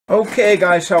Okay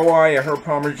guys, how are you? Herb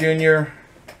Palmer Jr.,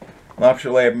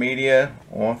 Lobster Lab Media,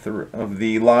 author of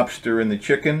The Lobster and the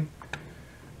Chicken,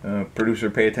 producer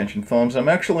Pay Attention Films. I'm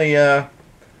actually going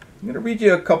to read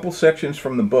you a couple sections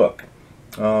from the book,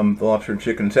 The Lobster and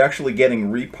Chicken. It's actually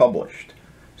getting republished.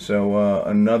 So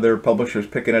another publisher's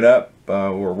picking it up.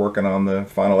 We're working on the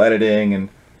final editing and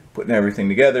putting everything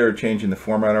together, changing the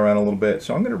format around a little bit.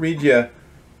 So I'm going to read you,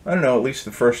 I don't know, at least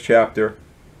the first chapter,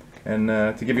 and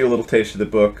to give you a little taste of the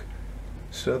book,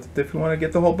 so that if you want to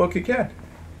get the whole book, you can.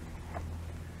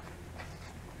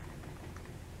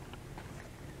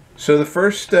 So the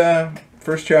first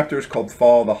chapter is called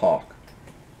Follow the Hawk.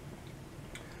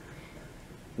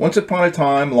 Once upon a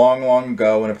time, long, long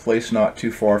ago, in a place not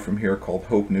too far from here called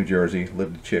Hope, New Jersey,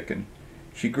 lived a chicken.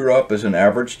 She grew up as an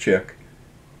average chick.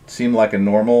 It seemed like a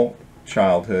normal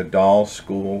childhood: dolls,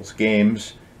 schools,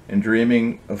 games, and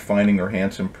dreaming of finding her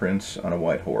handsome prince on a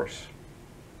white horse.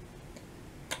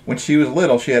 When she was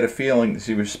little, she had a feeling that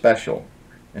she was special,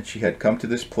 and she had come to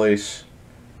this place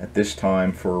at this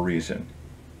time for a reason.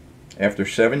 After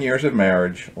 7 years of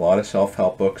marriage, a lot of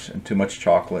self-help books, and too much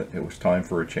chocolate, it was time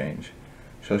for a change.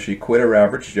 So she quit her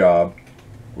average job,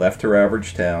 left her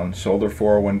average town, sold her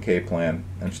 401k plan,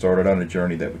 and started on a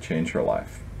journey that would change her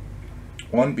life.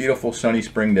 One beautiful sunny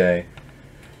spring day,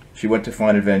 she went to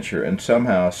find adventure and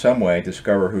somehow, someway,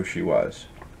 discover who she was.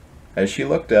 As she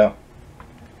looked up,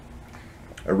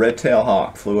 a red-tailed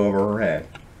hawk flew over her head.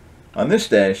 On this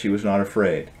day, she was not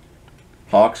afraid.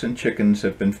 Hawks and chickens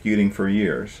have been feuding for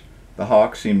years. The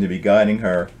hawk seemed to be guiding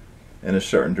her in a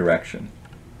certain direction.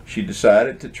 She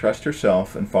decided to trust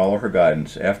herself and follow her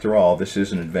guidance. After all, this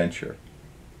is an adventure.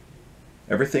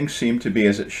 Everything seemed to be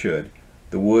as it should.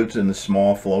 The woods and the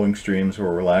small flowing streams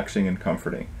were relaxing and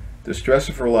comforting. The stress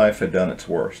of her life had done its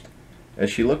worst. As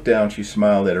she looked down, she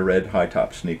smiled at her red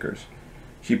high-top sneakers.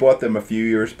 She bought them a few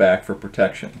years back for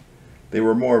protection. They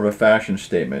were more of a fashion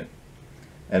statement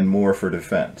and more for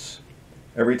defense.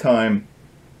 Every time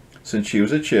since she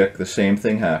was a chick, the same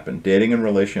thing happened. Dating and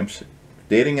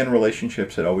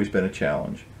relationships had always been a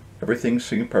challenge. Everything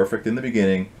seemed perfect in the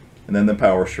beginning, and then the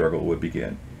power struggle would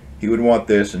begin. He would want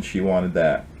this and she wanted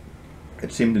that.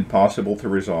 It seemed impossible to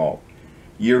resolve.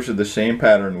 Years of the same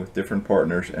pattern with different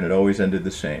partners, and it always ended the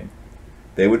same.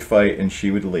 They would fight and she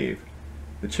would leave.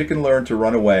 The chicken learned to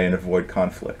run away and avoid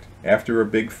conflict. After a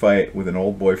big fight with an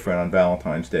old boyfriend on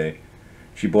Valentine's Day,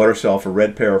 she bought herself a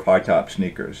red pair of high-top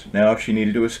sneakers. Now, if she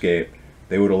needed to escape,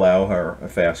 they would allow her a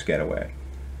fast getaway.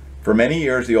 For many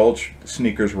years, the old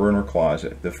sneakers were in her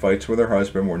closet. The fights with her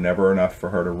husband were never enough for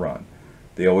her to run.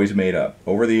 They always made up.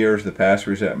 Over the years, the past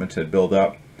resentments had built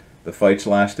up. The fights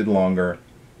lasted longer,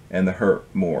 and the hurt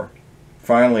more.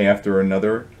 Finally, after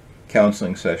another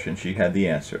counseling session, she had the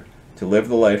answer. To live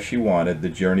the life she wanted, the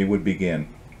journey would begin.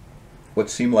 What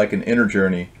seemed like an outer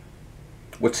journey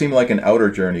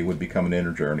would become an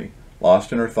inner journey.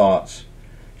 Lost in her thoughts,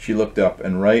 she looked up,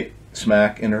 and right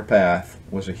smack in her path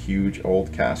was a huge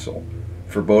old castle.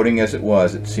 Foreboding as it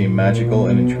was, it seemed magical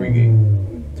and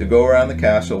intriguing. To go around the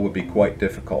castle would be quite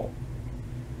difficult.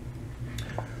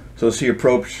 So she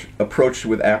approached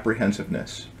with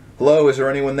apprehensiveness. "Hello, is there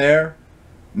anyone there?"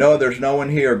 "No, there's no one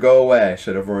here. Go away,"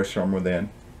 said a voice from within.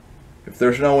 "If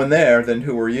there's no one there, then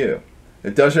who are you?"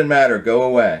 "It doesn't matter. Go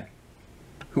away."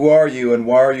 "Who are you, and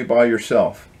why are you by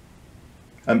yourself?"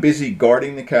 "I'm busy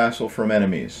guarding the castle from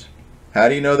enemies." "How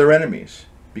do you know they're enemies?"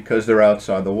 "Because they're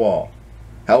outside the wall."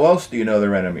 "How else do you know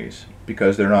they're enemies?"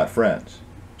 "Because they're not friends."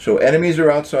 "So enemies are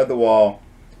outside the wall,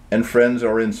 and friends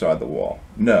are inside the wall."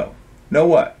 "No." "No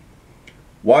what?"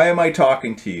 "Why am I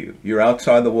talking to you? You're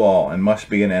outside the wall and must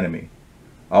be an enemy."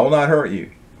 "I will not hurt you."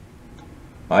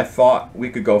 "I thought we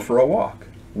could go for a walk."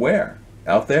 "Where?"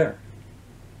 "Out there."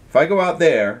 "If I go out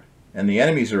there, and the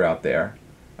enemies are out there,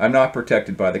 I'm not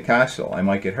protected by the castle. I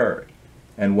might get hurt."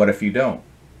 "And what if you don't?"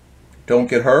 "Don't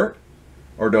get hurt,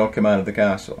 or don't come out of the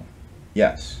castle?"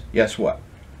 "Yes." "Yes what?"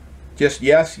 "Just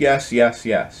yes, yes, yes,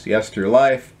 yes. Yes to your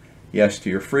life, yes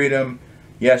to your freedom,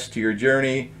 yes to your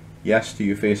journey, yes to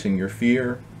you facing your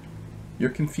fear." "You're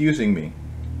confusing me."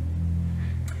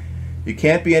 "You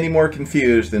can't be any more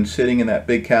confused than sitting in that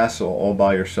big castle all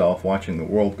by yourself watching the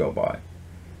world go by."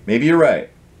 "Maybe you're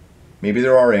right. Maybe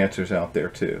there are answers out there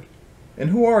too." "And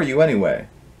who are you anyway?"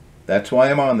 "That's why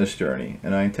I'm on this journey,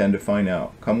 and I intend to find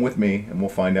out. Come with me, and we'll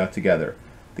find out together."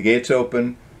 The gates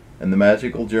open, and the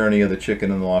magical journey of the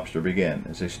chicken and the lobster begin.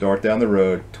 As they start down the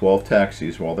road, 12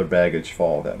 taxis while their baggage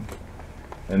follow them.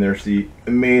 And there's the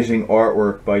amazing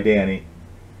artwork by Danny,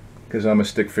 because I'm a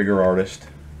stick figure artist.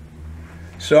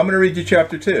 So I'm going to read you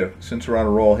chapter 2, since we're on a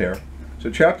roll here. So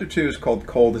chapter 2 is called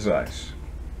Cold as Ice.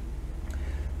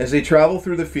 As they travel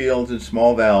through the fields and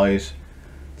small valleys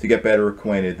to get better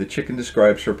acquainted, the chicken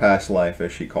describes her past life,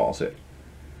 as she calls it,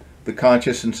 the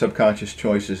conscious and subconscious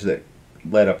choices that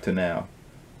led up to now.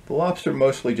 The lobster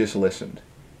mostly just listened.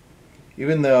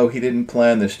 Even though he didn't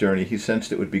plan this journey, he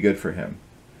sensed it would be good for him.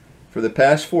 For the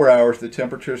past 4 hours, the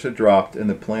temperatures had dropped and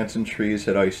the plants and trees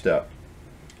had iced up.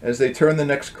 As they turned the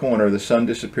next corner, the sun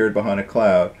disappeared behind a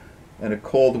cloud, and a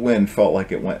cold wind felt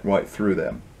like it went right through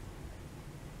them.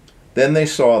 Then they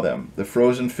saw them, the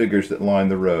frozen figures that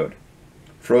lined the road,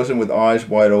 frozen with eyes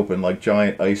wide open like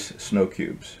giant ice snow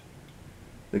cubes.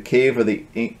 The cave of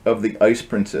the Ice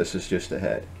Princess is just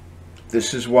ahead.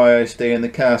 "This is why I stay in the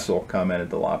castle,"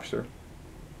 commented the lobster.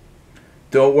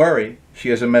 "Don't worry, she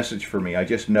has a message for me. I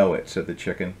just know it," said the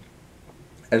chicken.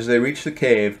 As they reached the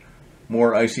cave,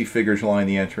 more icy figures lined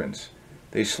the entrance.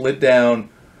 They slid down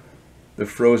the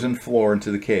frozen floor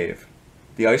into the cave.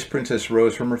 The Ice Princess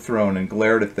rose from her throne and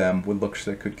glared at them with looks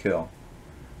that could kill.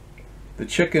 The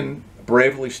chicken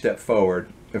bravely stepped forward,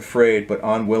 afraid but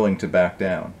unwilling to back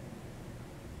down.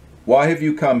 "Why have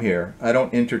you come here? I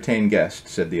don't entertain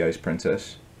guests," said the Ice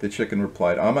Princess. The chicken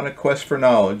replied, "I'm on a quest for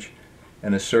knowledge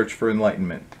and a search for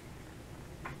enlightenment."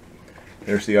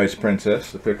 There's the Ice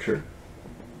Princess, the picture.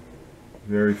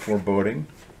 Very foreboding.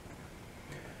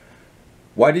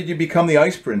 "Why did you become the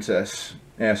Ice Princess?"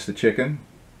 asked the chicken.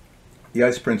 The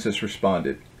Ice Princess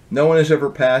responded, "No one has ever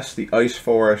passed the ice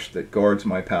forest that guards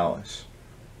my palace.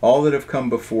 All that have come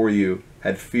before you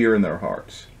had fear in their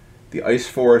hearts. The ice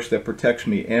forest that protects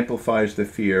me amplifies the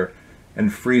fear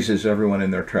and freezes everyone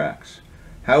in their tracks.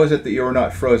 How is it that you are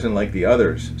not frozen like the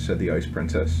others?" said the Ice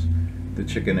Princess. The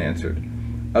chicken answered,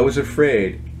 "I was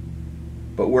afraid,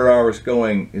 but where I was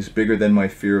going is bigger than my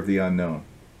fear of the unknown."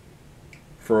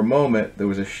 For a moment there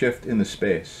was a shift in the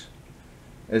space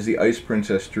as the Ice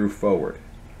Princess drew forward.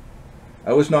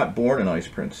 "I was not born an Ice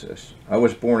Princess. I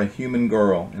was born a human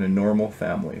girl in a normal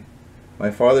family.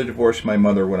 My father divorced my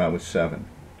mother when I was 7.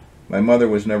 My mother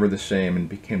was never the same and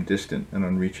became distant and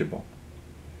unreachable.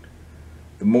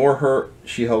 The more her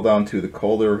she held on to, the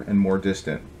colder and more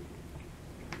distant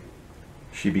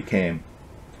she became.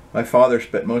 My father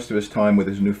spent most of his time with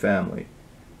his new family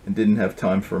and didn't have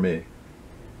time for me."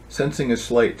 Sensing a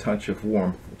slight touch of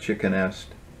warmth, the chicken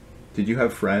asked, "Did you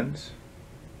have friends?"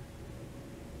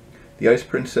 The Ice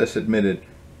Princess admitted,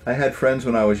 "I had friends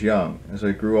when I was young. As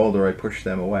I grew older, I pushed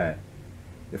them away.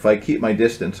 If I keep my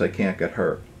distance, I can't get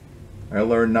hurt. I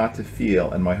learned not to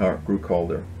feel, and my heart grew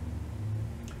colder.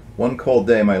 One cold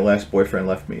day, my last boyfriend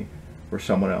left me for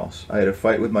someone else. I had a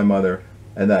fight with my mother,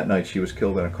 and that night she was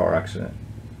killed in a car accident.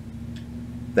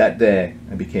 That day,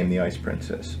 I became the Ice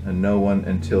Princess, and no one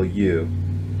until you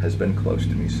has been close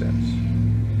to me since."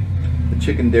 The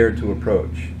chicken dared to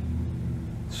approach.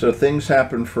 "So things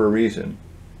happen for a reason.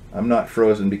 I'm not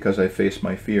frozen because I face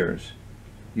my fears.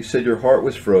 You said your heart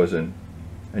was frozen,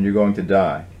 and you're going to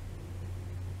die.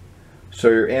 So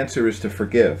your answer is to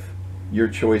forgive. Your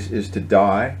choice is to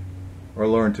die or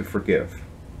learn to forgive."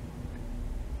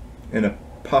 In a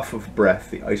puff of breath,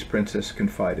 the Ice Princess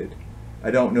confided,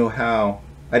 I didn't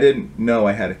know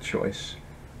I had a choice.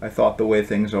 I thought the way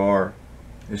things are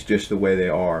is just the way they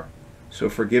are. So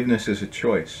forgiveness is a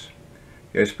choice."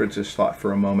 The Ice Princess thought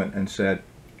for a moment and said,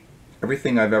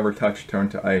 "Everything I've ever touched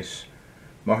turned to ice.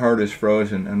 My heart is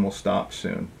frozen and will stop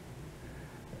soon.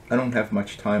 I don't have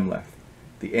much time left.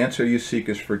 The answer you seek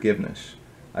is forgiveness.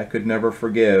 I could never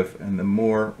forgive, and the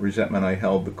more resentment I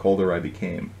held, the colder I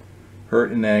became.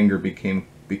 Hurt and anger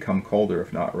become colder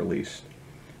if not released.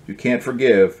 If you can't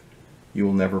forgive, you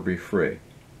will never be free.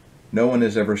 No one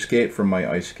has ever escaped from my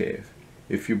ice cave.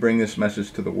 If you bring this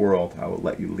message to the world, I will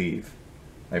let you leave."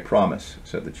 "I promise,"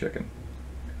 said the chicken.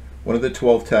 One of the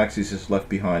 12 taxis is left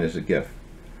behind as a gift.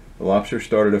 The lobster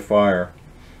started a fire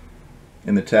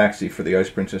in the taxi for the Ice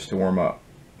Princess to warm up.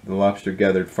 The lobster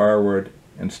gathered firewood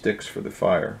and sticks for the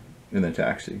fire in the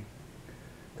taxi.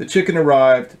 The chicken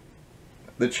arrived.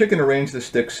 The chicken arranged the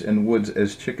sticks and woods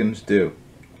as chickens do.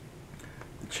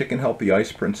 The chicken helped the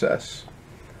Ice Princess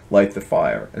light the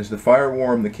fire. As the fire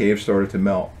warmed, the cave started to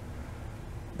melt.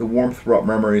 The warmth brought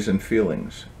memories and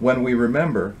feelings. When we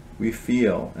remember, we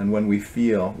feel, and when we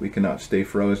feel, we cannot stay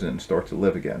frozen and start to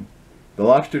live again. The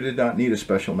lobster did not need a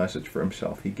special message for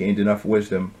himself. He gained enough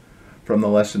wisdom from the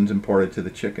lessons imparted to the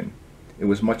chicken. It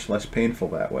was much less painful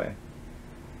that way.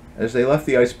 As they left,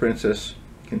 the Ice Princess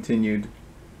continued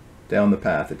down the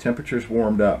path. The temperatures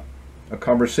warmed up. A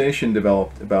conversation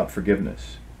developed about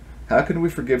forgiveness. "How can we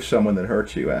forgive someone that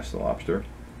hurts you?" asked the lobster.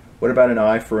 "What about an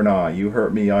eye for an eye? You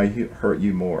hurt me, I hurt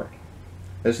you more."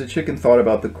 As the chicken thought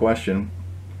about the question,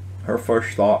 her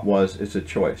first thought was, it's a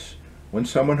choice. When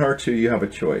someone hurts you, you have a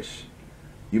choice.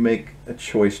 You make a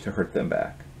choice to hurt them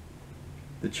back.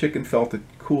 The chicken felt a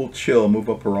cool chill move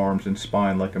up her arms and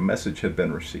spine like a message had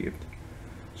been received.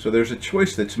 So there's a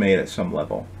choice that's made at some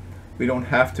level. We don't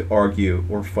have to argue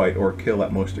or fight or kill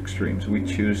at most extremes. We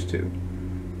choose to.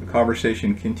 The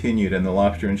conversation continued and the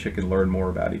lobster and chicken learned more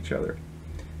about each other.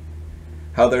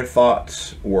 How their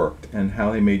thoughts worked and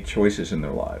how they made choices in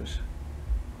their lives.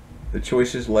 The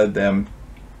choices led them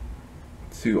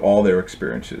to all their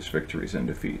experiences, victories and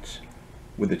defeats.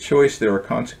 With a choice, there are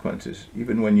consequences.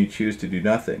 Even when you choose to do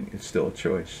nothing, it's still a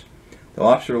choice. The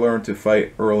lobster learned to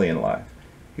fight early in life.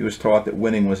 He was taught that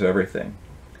winning was everything.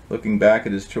 Looking back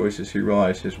at his choices, he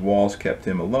realized his walls kept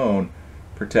him alone,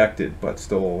 protected, but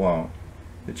still alone.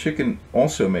 The chicken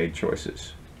also made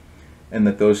choices, and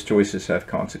that those choices have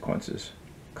consequences.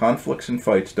 Conflicts and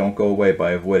fights don't go away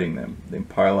by avoiding them. They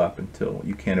pile up until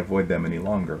you can't avoid them any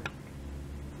longer.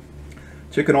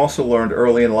 Chicken also learned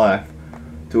early in life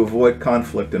to avoid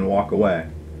conflict and walk away,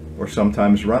 or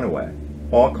sometimes run away.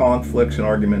 All conflicts and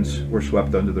arguments were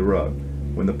swept under the rug.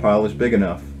 When the pile is big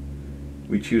enough,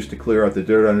 we choose to clear out the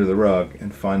dirt under the rug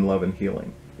and find love and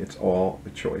healing. It's all a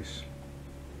choice.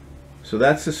 So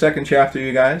that's the second chapter,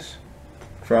 you guys,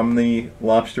 from the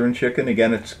Lobster and Chicken.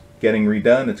 Again, it's getting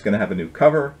redone. It's going to have a new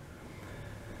cover.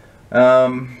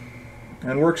 And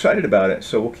we're excited about it,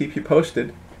 so we'll keep you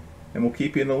posted and we'll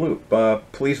keep you in the loop.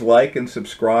 Please like and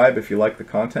subscribe if you like the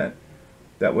content.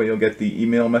 That way you'll get the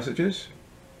email messages,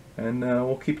 and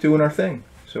we'll keep doing our thing.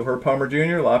 So Herb Palmer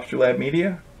Jr., Lobster Lab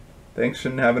Media, thanks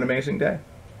and have an amazing day.